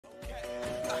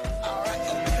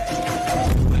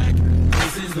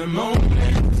is the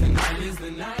moment, tonight is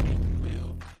the night.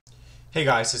 Hey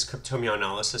guys, it's Cryptomeo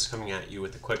Analysis coming at you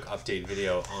with a quick update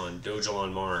video on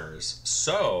Dogelon Mars.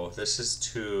 So this is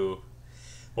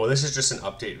just an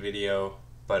update video,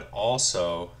 but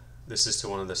also this is to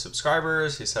one of the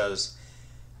subscribers. He says,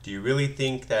 do you really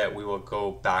think that we will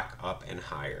go back up and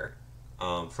higher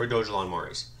for Dogelon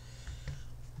Mars?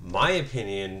 My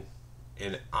opinion,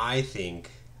 and I think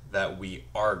that we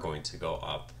are going to go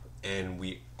up and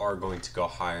we are going to go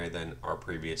higher than our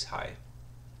previous high.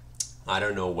 I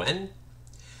don't know when.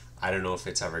 I don't know if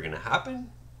it's ever going to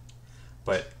happen,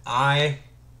 but I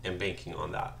am banking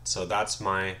on that. So that's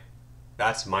my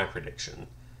prediction,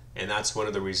 and that's one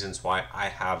of the reasons why I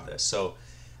have this. So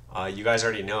you guys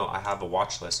already know I have a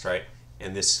watch list, right?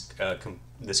 And this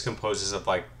this composes of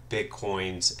like big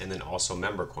coins and then also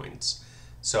member coins.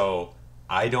 So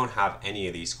I don't have any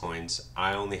of these coins.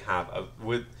 I only have,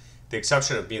 with the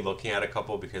exception of me looking at a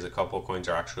couple, because a couple of coins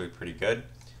are actually pretty good.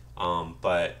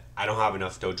 But I don't have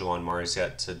enough Dogelon Mars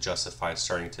yet to justify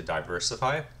starting to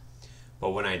diversify.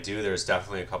 But when I do, there's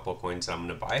definitely a couple of coins that I'm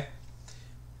going to buy.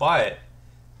 But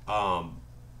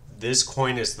this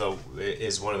coin is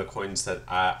one of the coins that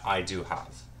I do have.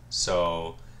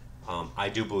 So I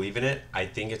do believe in it. I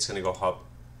think it's going to go up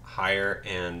higher,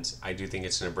 and I do think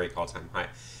it's going to break all-time high.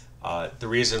 The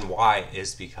reason why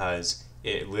is because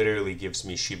it literally gives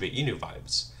me Shiba Inu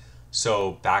vibes.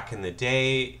 So back in the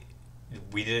day,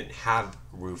 we didn't have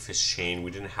Rufus Chain,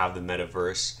 we didn't have the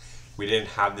metaverse, we didn't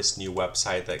have this new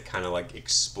website that kind of like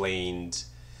explained,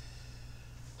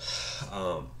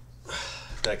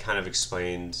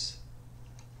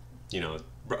 you know,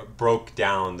 broke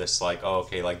down this like, oh,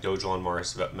 okay, like Dogelon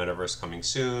Mars metaverse coming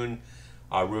soon,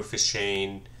 Rufus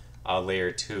Chain,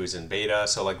 layer 2 is in beta.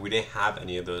 So like we didn't have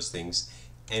any of those things,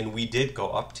 and we did go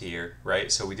up tier, right?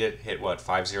 So we did hit what,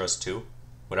 502,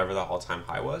 whatever the all-time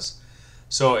high was.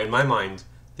 So in my mind,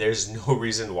 there's no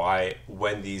reason why,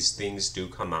 when these things do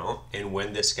come out and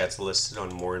when this gets listed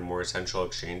on more and more central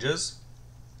exchanges,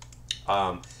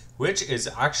 which is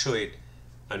actually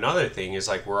another thing, is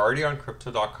like we're already on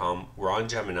crypto.com, we're on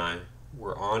Gemini,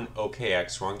 we're on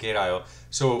OKX, we're on Gate.io,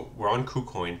 so we're on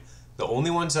KuCoin. The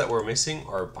only ones that we're missing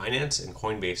are Binance and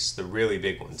Coinbase, the really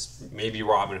big ones. Maybe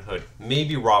Robinhood.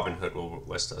 Maybe Robinhood will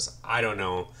list us. I don't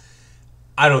know.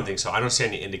 I don't think so. I don't see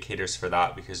any indicators for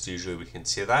that, because usually we can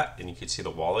see that, and you can see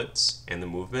the wallets and the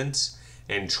movements.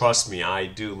 And trust me, I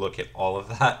do look at all of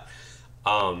that,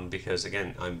 because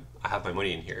again, I have my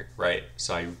money in here, right?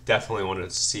 So I definitely wanted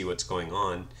to see what's going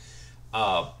on.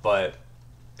 But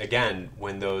again,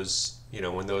 when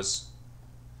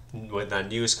that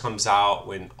news comes out,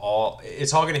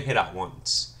 it's all going to hit at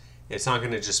once. It's not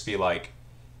going to just be like,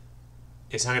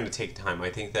 it's not going to take time. I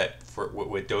think that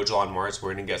with Dogelon Mars,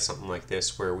 we're going to get something like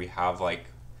this where we have like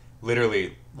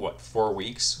literally what, 4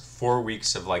 weeks? 4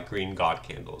 weeks of like green god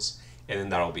candles, and then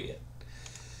that'll be it.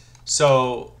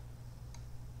 So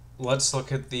let's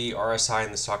look at the RSI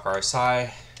and the stock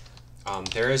RSI.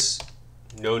 There is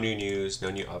no new news,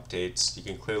 no new updates. You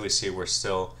can clearly see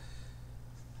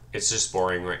it's just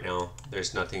boring right now.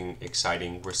 There's nothing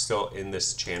exciting. We're still in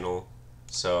this channel,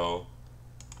 so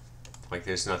like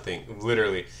there's nothing.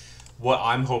 Literally, what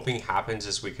I'm hoping happens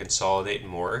is we consolidate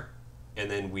more,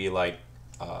 and then we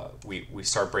we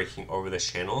start breaking over this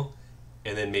channel,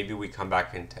 and then maybe we come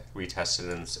back and retest it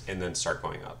and then start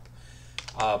going up.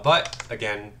 But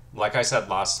again, like I said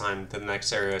last time, the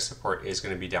next area of support is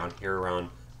going to be down here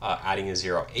around adding a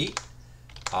 0.8,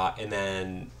 and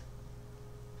then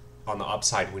on the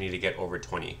upside we need to get over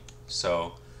 20.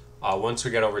 So once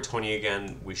we get over 20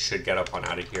 again, we should get up on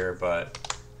out of here,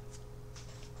 but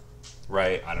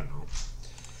right, I don't know.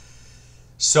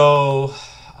 So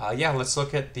yeah, let's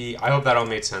look at I hope that all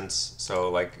made sense. So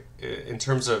like in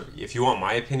terms of, if you want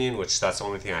my opinion, which that's the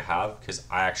only thing I have, because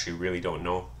I actually really don't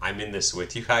know, I'm in this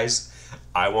with you guys.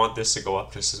 I want this to go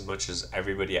up just as much as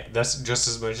everybody. That's just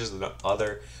as much as the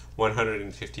other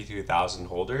 152,000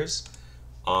 holders.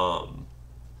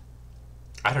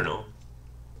 I don't know.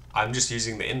 I'm just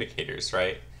using the indicators,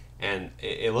 right? And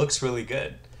it looks really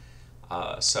good.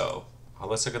 So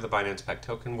let's look at the Binance Peg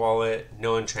token wallet.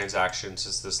 Known transactions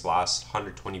is this last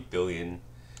 120 billion,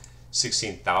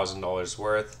 $16,000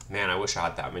 worth. Man, I wish I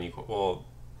had that many. Well,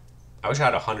 I wish I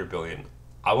had 100 billion.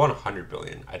 I want 100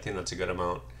 billion. I think that's a good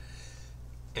amount.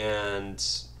 And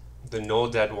the null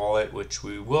dead wallet, which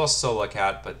we will still look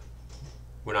at, but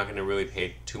we're not going to really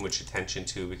pay too much attention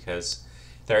to, because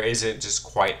there isn't just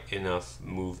quite enough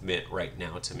movement right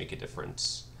now to make a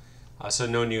difference. So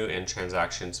no new in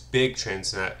transactions. Big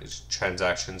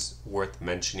transactions worth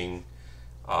mentioning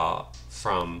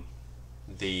from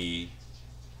the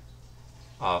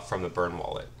burn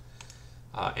wallet.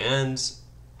 And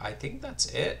I think that's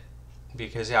it,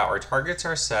 because yeah, our targets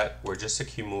are set. We're just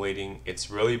accumulating. It's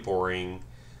really boring.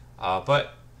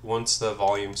 But once the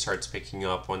volume starts picking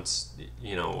up, once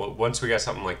we get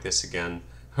something like this again,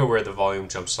 where the volume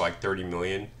jumps to like 30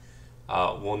 million,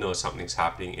 we'll know something's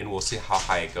happening, and we'll see how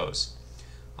high it goes.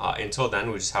 Until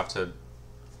then, we just have to.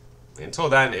 Until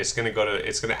then, it's gonna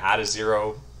add a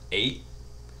 0.8,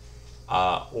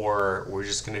 or we're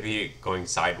just gonna be going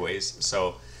sideways.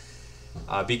 So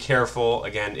be careful.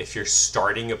 Again, if you're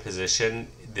starting a position,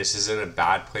 this isn't a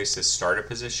bad place to start a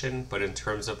position. But in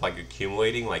terms of like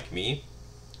accumulating, like me,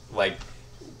 like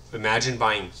imagine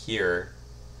buying here,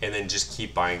 and then just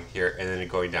keep buying here, and then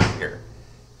going down here,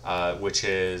 which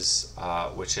is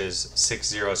 6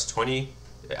 zeros 20.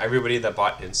 Everybody that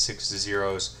bought in 6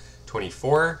 zeros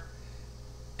 24,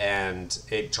 and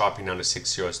it dropping down to 6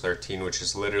 zeros 13, which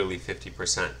is literally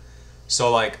 50%.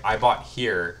 So like I bought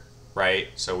here, right?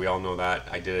 So we all know that.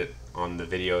 I did it on the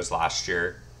videos last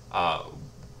year.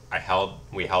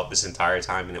 We held this entire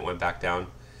time, and it went back down,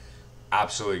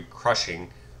 absolutely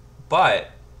crushing.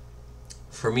 But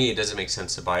for me, it doesn't make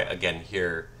sense to buy again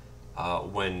here,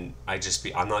 when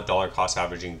I'm not dollar cost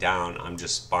averaging down. I'm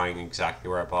just buying exactly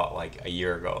where I bought like a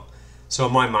year ago. So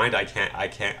in my mind, I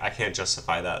can't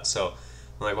justify that. So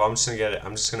I'm like, well, I'm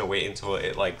just gonna wait until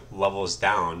it like levels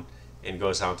down and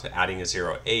goes down to adding a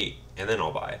 0.8, and then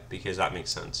I'll buy, because that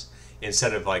makes sense.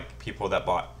 Instead of like people that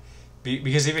bought,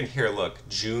 because even here, look,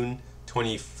 June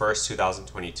 21st,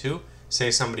 2022,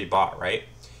 say somebody bought, right?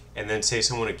 And then say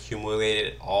someone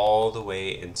accumulated all the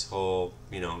way until,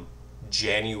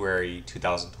 January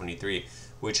 2023,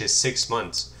 which is 6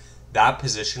 months. That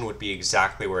position would be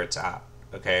exactly where it's at,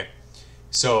 okay?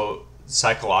 So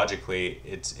psychologically,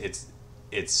 it's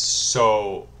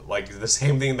so like the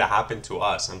same thing that happened to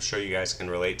us. I'm sure you guys can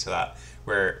relate to that,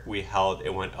 where we held,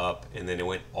 it went up, and then it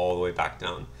went all the way back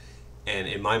down. And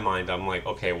in my mind, I'm like,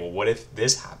 okay, well, what if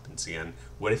this happens again?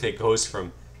 What if it goes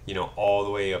from, all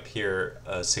the way up here,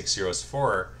 6 zeros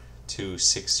 4 to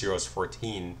 6 zeros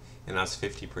 14, and that's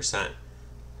 50%.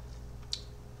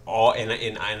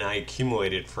 And I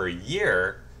accumulated for a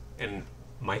year, and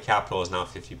my capital is now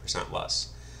 50%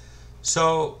 less.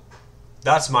 So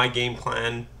that's my game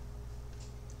plan.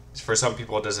 For some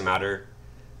people, it doesn't matter.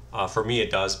 For me,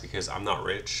 it does, because I'm not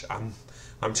rich. I'm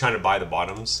trying to buy the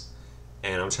bottoms,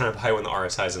 and I'm trying to buy when the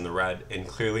RSI is in the red. And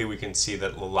clearly, we can see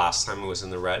that the last time it was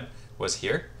in the red was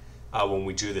here, when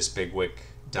we drew this big wick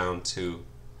down to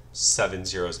 7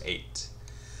 zeros 8.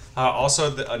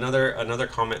 Also, another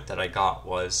comment that I got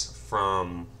was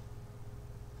from,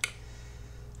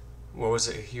 what was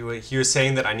it? He was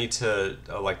saying that I need to,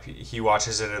 he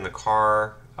watches it in the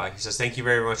car. He says, thank you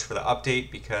very much for the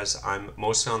update, because I'm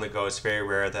mostly on the go. It's very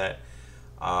rare that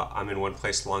I'm in one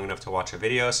place long enough to watch a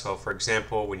video. So for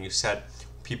example, when you said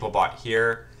people bought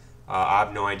here, I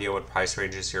have no idea what price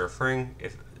ranges you're referring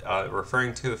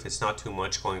to. If it's not too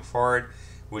much going forward,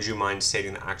 would you mind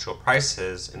stating the actual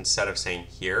prices instead of saying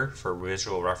here for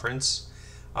visual reference?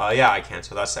 Yeah, I can.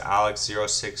 So that's the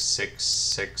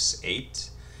Alex06668.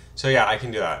 So yeah, I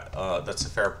can do that. That's a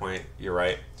fair point. You're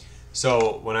right.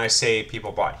 So when I say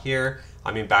people bought here,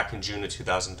 I mean back in June of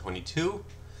 2022,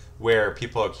 where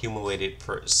people accumulated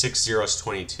for 6 zeros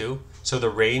 22. So the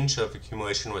range of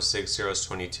accumulation was 6 zeros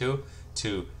 22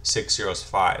 to 6 zeros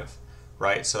 5.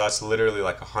 Right, so that's literally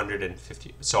like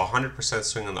 150. So 100%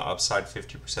 swing on the upside,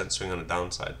 50% swing on the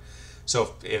downside.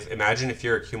 So imagine if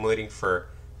you're accumulating for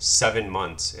 7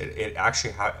 months. It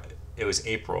actually it was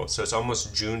April, so it's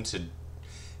almost June to.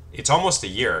 It's almost a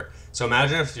year. So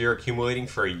imagine if you're accumulating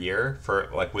for a year,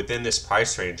 for like within this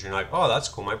price range. You're like, oh, that's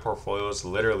cool. My portfolio is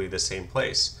literally the same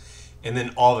place, and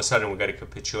then all of a sudden we got a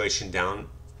capitulation down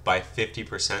by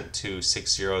 50% to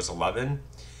 6 zeros 11.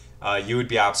 You would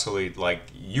be absolutely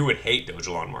you would hate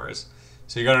Dogelon Mars.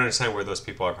 So you got to understand where those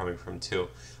people are coming from too.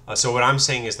 So what I'm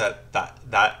saying is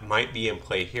that might be in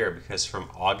play here, because from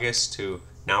August to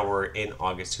now we're in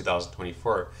August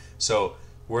 2024. So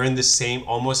we're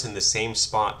almost in the same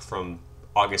spot from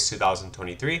August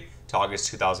 2023 to August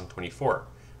 2024,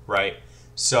 right?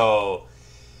 So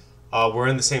we're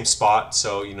in the same spot.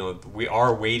 So we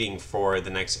are waiting for the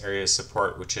next area of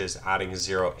support, which is adding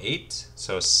 0.8.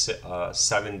 So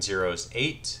 7 zeros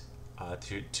 8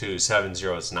 to 7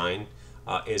 zeros 9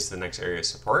 is the next area of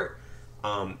support.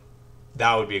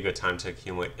 That would be a good time to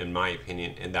accumulate, in my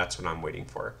opinion, and that's what I'm waiting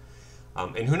for.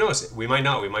 And who knows? We might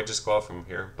not. We might just go up from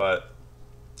here. But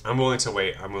I'm willing to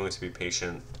wait. I'm willing to be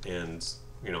patient. And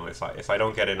if I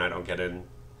don't get in, I don't get in.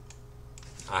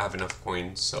 I have enough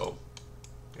coins, so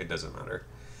it doesn't matter.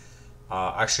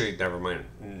 Actually, never mind.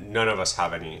 None of us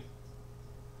have any.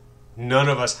 none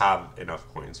of us have enough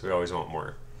coins. We always want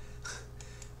more.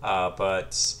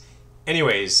 But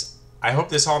anyways, I hope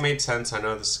this all made sense. I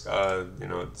know this,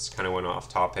 this kind of went off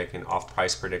topic and off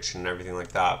price prediction and everything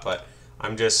like that. But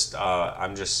I'm just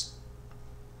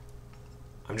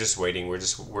waiting. We're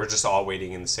just all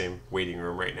waiting in the same waiting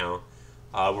room right now.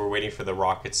 We're waiting for the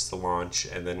rockets to launch,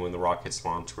 and then when the rockets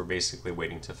launch, we're basically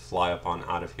waiting to fly up on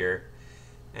out of here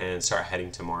and start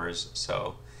heading to Mars.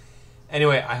 So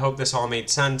anyway, I hope this all made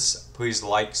sense. Please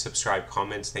like, subscribe,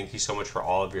 comments. Thank you so much for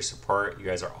all of your support. You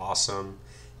guys are awesome.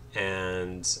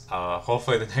 And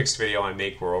hopefully the next video I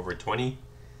make, we're over 20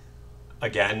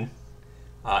 again.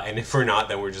 And if we're not,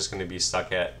 then we're just going to be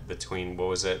stuck at between, what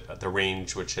was it, the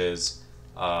range, which is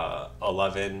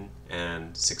 11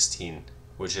 and 16,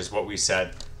 which is what we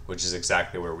said, which is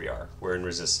exactly where we are. We're in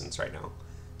resistance right now.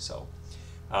 So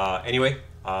anyway,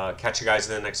 catch you guys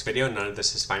in the next video. None of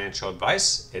this is financial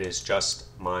advice. It is just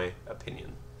my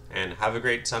opinion. And have a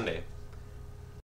great Sunday.